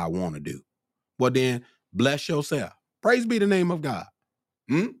to do what I want to do. Well, then, bless yourself. Praise be the name of God.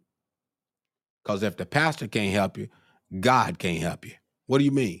 Because if the pastor can't help you, God can't help you. What do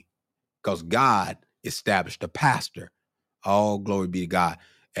you mean? Because God established the pastor, all glory be to God,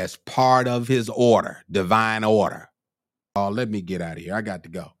 as part of his order, divine order. Oh, let me get out of here. I got to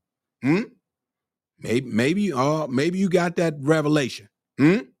go. Maybe you got that revelation.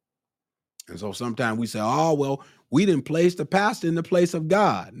 And so sometimes we say, oh, well, we didn't place the pastor in the place of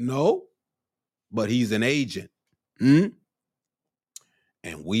God. No, but he's an agent. And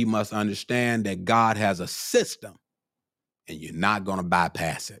we must understand that God has a system and you're not going to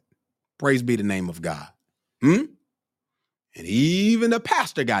bypass it. Praise be the name of God. And even the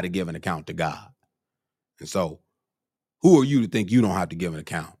pastor got to give an account to God. And so who are you to think you don't have to give an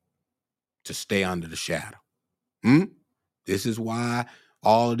account? To stay under the shadow. This is why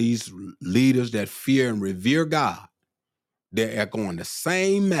all of these leaders that fear and revere God, they're echoing the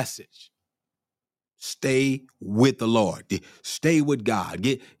same message. Stay with the Lord. Stay with God.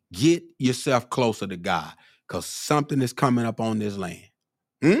 Get yourself closer to God because something is coming up on this land.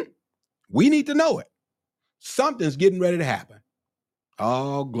 We need to know it. Something's getting ready to happen.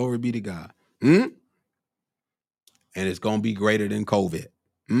 Oh, glory be to God. and it's going to be greater than COVID.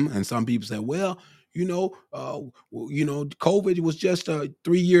 And some people say, well, COVID was just a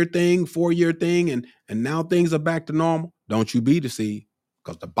 3-year thing, 4-year thing, and now things are back to normal. Don't you be deceived,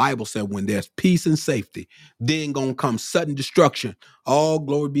 because the Bible said when there's peace and safety, then gonna come sudden destruction. All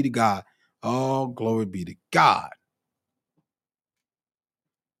glory be to God. All glory be to God.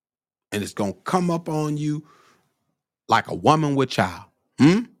 And it's gonna come up on you like a woman with child.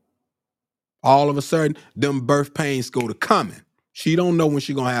 All of a sudden, them birth pains go to coming. She don't know when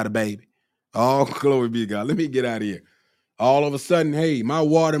she gonna have a baby. Oh, glory be to God. Let me get out of here. All of a sudden, hey, my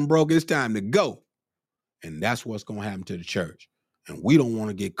water broke. It's time to go. And that's what's gonna happen to the church. And we don't want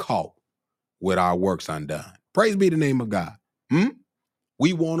to get caught with our works undone. Praise be the name of God.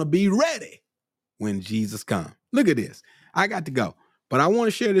 We want to be ready when Jesus comes. Look at this. I got to go. But I want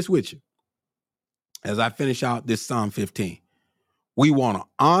to share this with you as I finish out this Psalm 15. We want to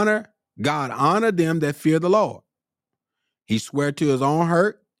honor them that fear the Lord. He swore to his own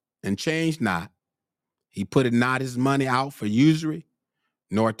hurt and changed not. He put not his money out for usury,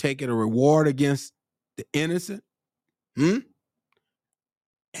 nor taketh a reward against the innocent.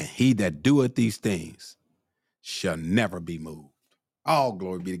 And he that doeth these things shall never be moved. All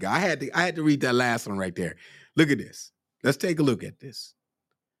glory be to God. I had to read that last one right there. Look at this. Let's take a look at this.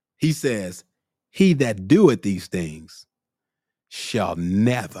 He says, he that doeth these things shall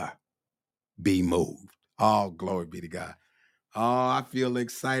never be moved. All glory be to God. Oh, I feel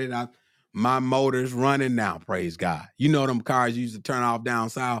excited. My motor's running now, praise God. You know them cars you used to turn off down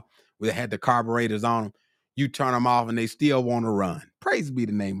south where they had the carburetors on them. You turn them off and they still want to run. Praise be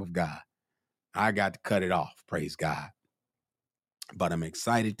the name of God. I got to cut it off, praise God. But I'm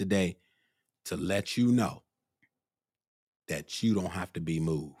excited today to let you know that you don't have to be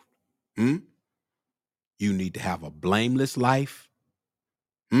moved. You need to have a blameless life.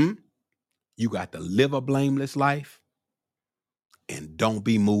 You got to live a blameless life and don't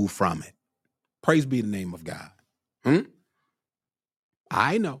be moved from it. Praise be the name of God.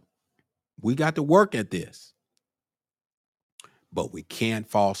 I know we got to work at this, but we can't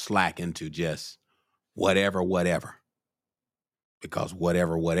fall slack into just whatever, because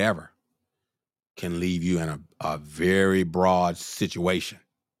whatever can leave you in a very broad situation.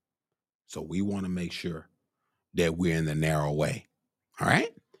 So we want to make sure that we're in the narrow way. All right.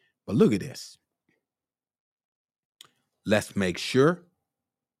 But look at this. Let's make sure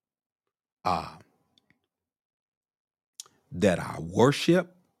that our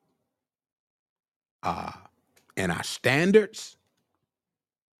worship and our standards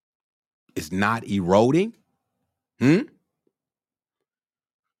is not eroding.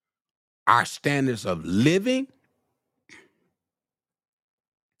 Our standards of living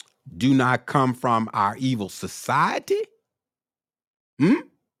do not come from our evil society. The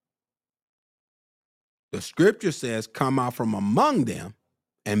scripture says, come out from among them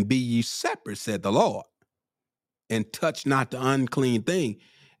and be ye separate, said the Lord, and touch not the unclean thing,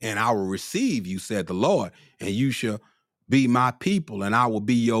 and I will receive you, said the Lord, and you shall be my people, and I will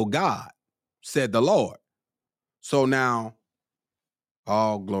be your God, said the Lord. So now,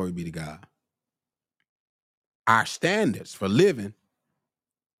 all glory be to God. Our standards for living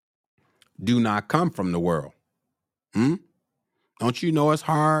do not come from the world. Don't you know it's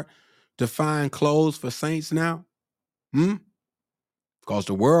hard to find clothes for saints now? Because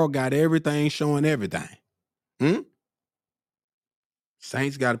the world got everything showing everything.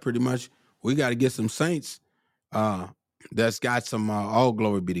 Saints got to pretty much, we got to get some saints that's got some, all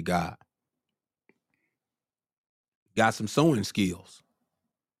glory be to God, got some sewing skills.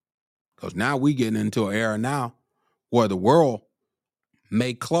 Because now we getting into an era now where the world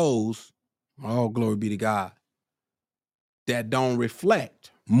make clothes, all glory be to God, that don't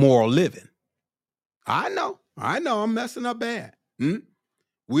reflect moral living. I know I'm messing up bad.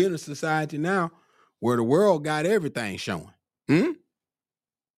 We're in a society now where the world got everything showing.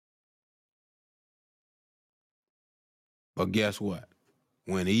 But guess what?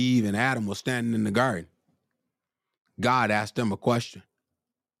 When Eve and Adam were standing in the garden, God asked them a question.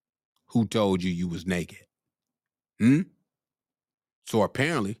 Who told you was naked? So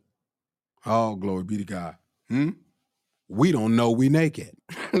apparently, all glory be to God. We don't know we naked.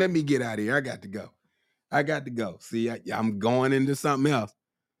 Let me get out of here. I got to go. See, I'm going into something else.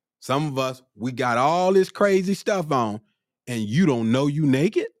 Some of us, we got all this crazy stuff on, and you don't know you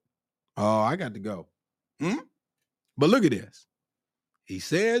naked? Oh, I got to go. But look at this. He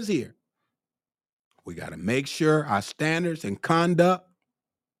says here, we got to make sure our standards and conduct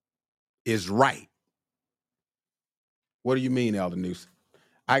is right. What do you mean, Elder Newsom?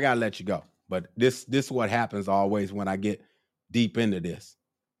 I got to let you go. But this is what happens always when I get deep into this.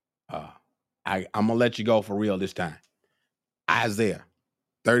 I'm gonna let you go for real this time. Isaiah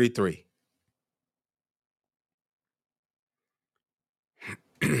 33.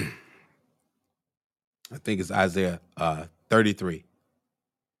 I think it's Isaiah 33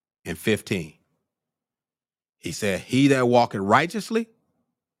 and 15. He said, he that walketh righteously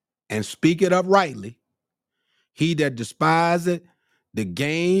and speaketh uprightly, he that despiseth the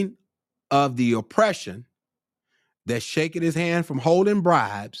gain of the oppression, that shaketh his hand from holding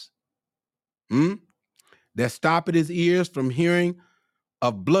bribes, that stoppeth his ears from hearing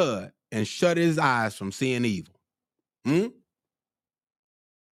of blood, and shut his eyes from seeing evil.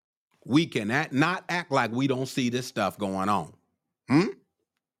 We cannot not act like we don't see this stuff going on.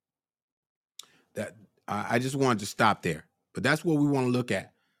 That I just wanted to stop there, but that's what we want to look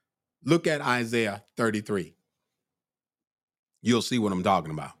at. Look at Isaiah 33. You'll see what I'm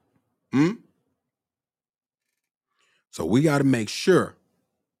talking about. So we got to make sure,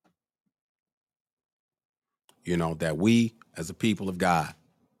 that we as a people of God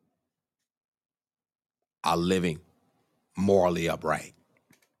are living morally upright.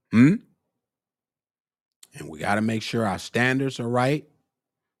 And we got to make sure our standards are right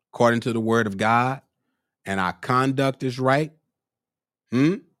according to the word of God, and our conduct is right.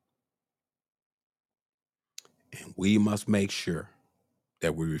 And we must make sure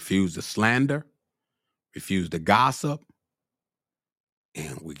that we refuse to slander, refuse to gossip,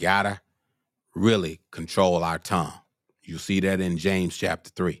 and we got to really control our tongue. You see that in James chapter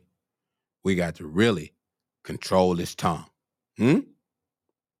 3. We got to really control this tongue. Because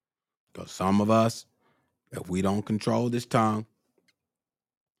some of us, if we don't control this tongue,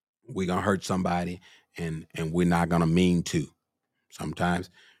 we're going to hurt somebody, and we're not going to mean to. Sometimes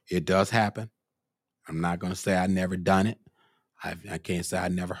it does happen. I'm not going to say I never done it. I can't say I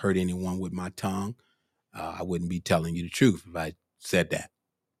never hurt anyone with my tongue. I wouldn't be telling you the truth if I said that.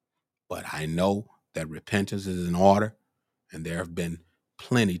 But I know that repentance is in order, and there have been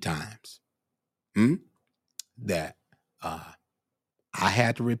plenty times that I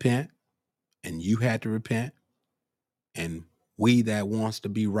had to repent, and you had to repent, and we that wants to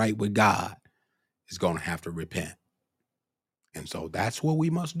be right with God is going to have to repent. And so that's what we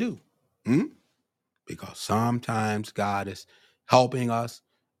must do. Because sometimes God is helping us,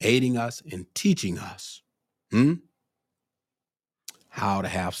 aiding us, and teaching us how to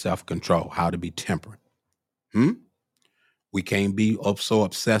have self-control, how to be temperate. We can't be so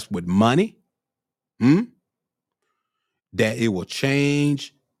obsessed with money that it will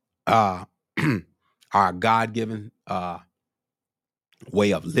change our God-given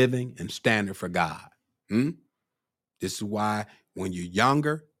way of living and standard for God. This is why when you're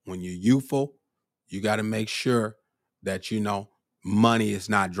younger, when you're youthful, you got to make sure that money is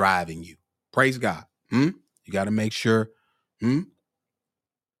not driving you. Praise God. You got to make sure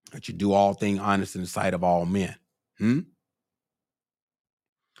that you do all things honest in the sight of all men.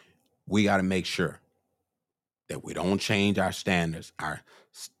 We got to make sure that we don't change our standards, our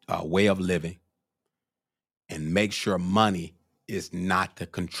way of living, and make sure money is not the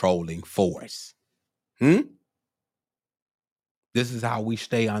controlling force. This is how we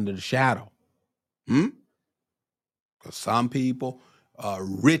stay under the shadow. Because some people,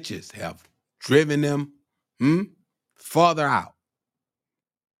 riches have driven them further out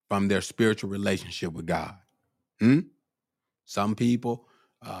from their spiritual relationship with God. Some people,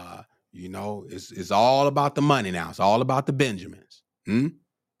 it's all about the money now. It's all about the Benjamins.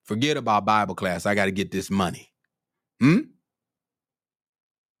 Forget about Bible class. I got to get this money.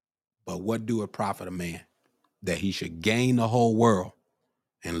 But what do it profit a man that he should gain the whole world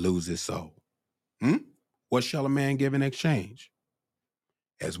and lose his soul? What shall a man give in exchange?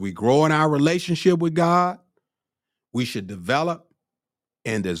 As we grow in our relationship with God, we should develop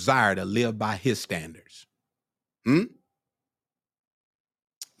and desire to live by his standards.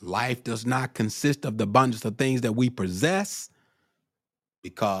 Life does not consist of the abundance of things that we possess,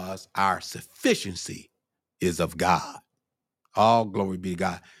 because our sufficiency is of God. All glory be to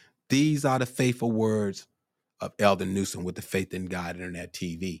God. These are the faithful words of Elder Newsom with the Faith in God Internet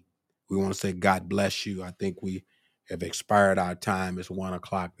TV. We want to say God bless you. I think we have expired our time. It's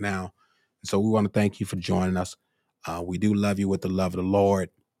 1:00 now. And so we want to thank you for joining us. We do love you with the love of the Lord.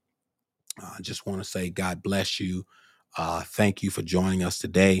 I just want to say God bless you. Thank you for joining us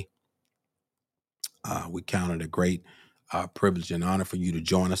today. We count it a great privilege and honor for you to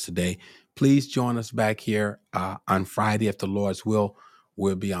join us today. Please join us back here on Friday, if the Lord's will.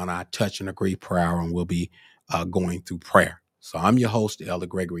 We'll be on our Touch and Agree prayer hour, and we'll be going through prayer. So I'm your host, Elder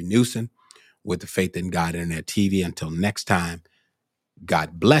Gregory Newsom, with the Faith in God Internet TV. Until next time,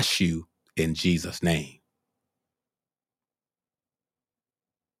 God bless you in Jesus' name.